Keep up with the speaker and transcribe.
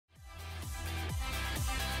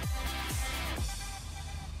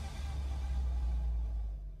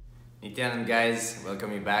Nithyanandam guys,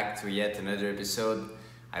 welcome you back to yet another episode.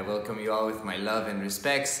 I welcome you all with my love and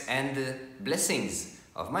respects and the blessings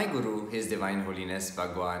of my Guru, His Divine Holiness,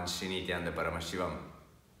 Bhagwan Shri Nithyanandam Paramashiva.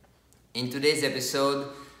 In today's episode,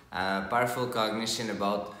 a powerful cognition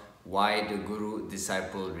about why the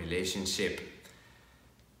Guru-disciple relationship.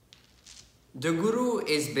 The Guru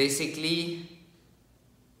is basically,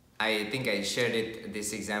 I think I shared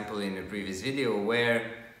this example in a previous video,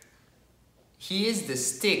 where he is the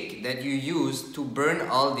stick that you use to burn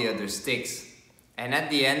all the other sticks. And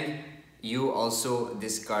at the end, you also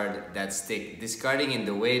discard that stick. Discarding in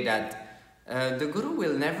the way that the Guru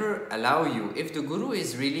will never allow you. If the Guru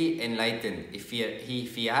is really enlightened, if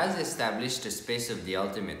he has established the space of the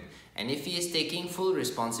ultimate, and if he is taking full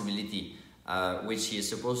responsibility, which he is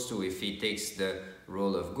supposed to if he takes the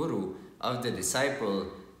role of Guru, of the disciple,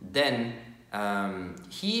 then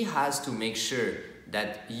he has to make sure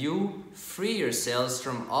that you free yourselves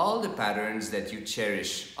from all the patterns that you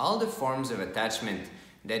cherish, all the forms of attachment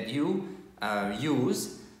that you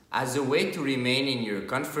use as a way to remain in your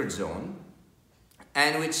comfort zone,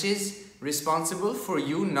 and which is responsible for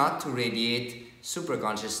you not to radiate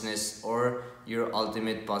superconsciousness or your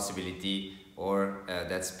ultimate possibility or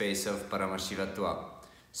that space of Paramashiva.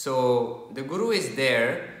 So the Guru is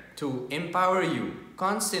there to empower you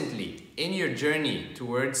constantly in your journey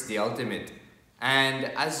towards the ultimate. And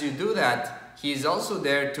as you do that, he is also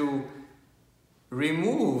there to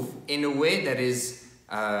remove in a way that is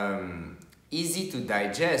easy to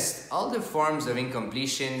digest all the forms of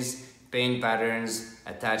incompletions, pain patterns,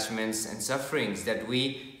 attachments and sufferings that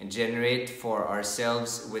we generate for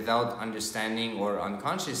ourselves without understanding or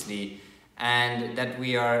unconsciously, and that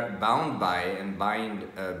we are bound by and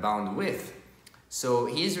bound with. So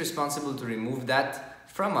he is responsible to remove that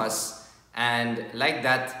from us, and like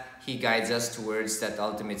that he guides us towards that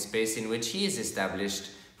ultimate space in which he is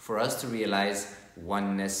established for us to realize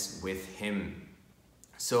oneness with him.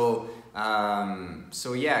 So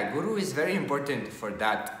yeah, Guru is very important for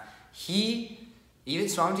that. Even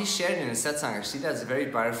Swamiji shared in a satsang, actually that's very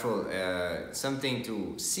powerful, something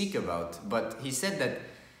to seek about. But he said that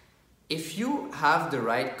if you have the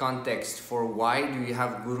right context for why do you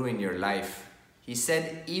have Guru in your life, he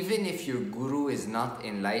said even if your Guru is not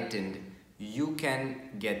enlightened, you can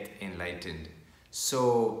get enlightened.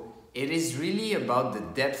 So it is really about the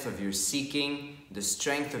depth of your seeking, the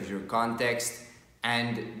strength of your context,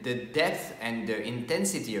 and the depth and the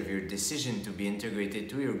intensity of your decision to be integrated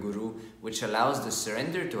to your Guru, which allows the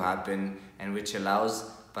surrender to happen and which allows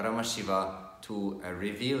Paramashiva to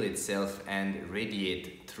reveal itself and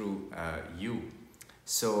radiate through you.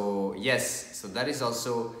 So yes, so that is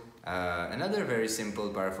also another very simple,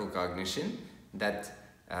 powerful cognition that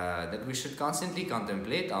we should constantly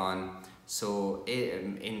contemplate on. So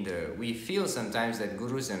we feel sometimes that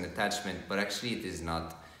Guru is an attachment, but actually it is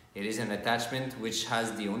not. It is an attachment which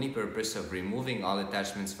has the only purpose of removing all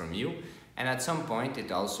attachments from you, and at some point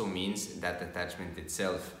it also means that attachment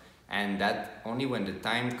itself, and that only when the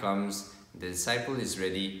time comes, the disciple is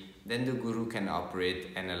ready, then the Guru can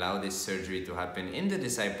operate and allow this surgery to happen in the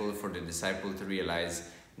disciple for the disciple to realize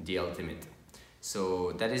the ultimate.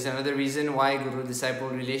 So that is another reason why Guru-disciple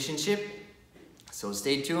relationship. So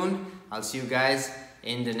stay tuned. I'll see you guys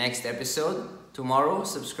in the next episode tomorrow.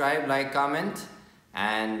 Subscribe, like, comment,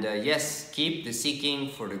 and yes, keep the seeking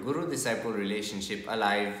for the Guru-disciple relationship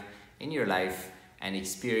alive in your life and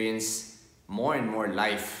experience more and more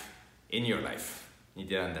life in your life.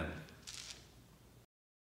 Nithyanandam.